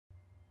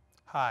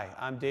Hi,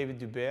 I'm David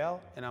Dubail,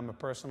 and I'm a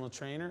personal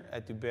trainer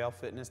at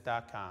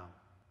DubailFitness.com.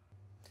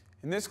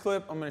 In this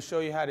clip, I'm going to show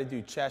you how to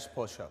do chest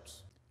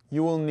push-ups.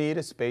 You will need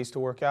a space to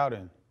work out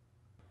in.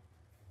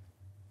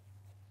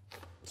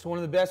 It's one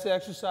of the best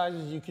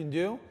exercises you can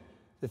do.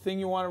 The thing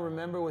you want to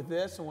remember with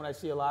this, and what I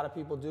see a lot of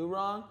people do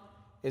wrong,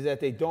 is that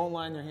they don't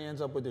line their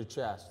hands up with their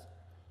chest.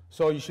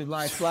 So you should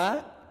lie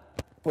flat,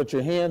 put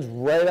your hands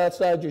right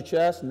outside your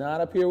chest,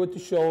 not up here with the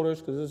shoulders,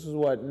 because this is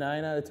what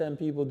 9 out of 10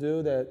 people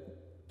do that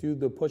do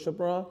the push-up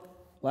wrong.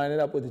 Line it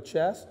up with the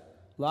chest.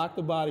 Lock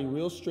the body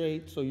real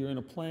straight so you're in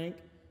a plank,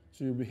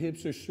 so your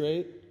hips are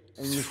straight,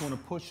 and you just want to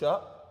push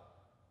up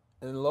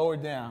and lower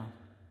down.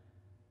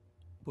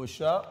 Push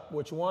up.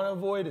 What you want to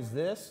avoid is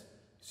this.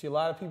 You see a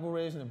lot of people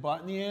raising their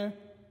butt in the air,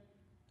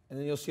 and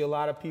then you'll see a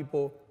lot of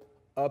people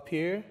up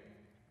here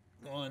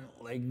going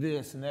like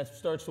this, and that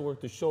starts to work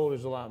the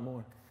shoulders a lot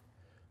more.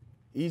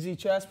 Easy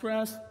chest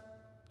press.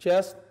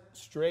 Chest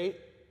straight,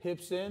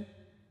 hips in.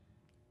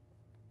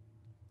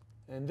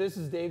 And this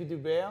is David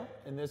Dubail,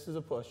 and this is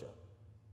a push-up.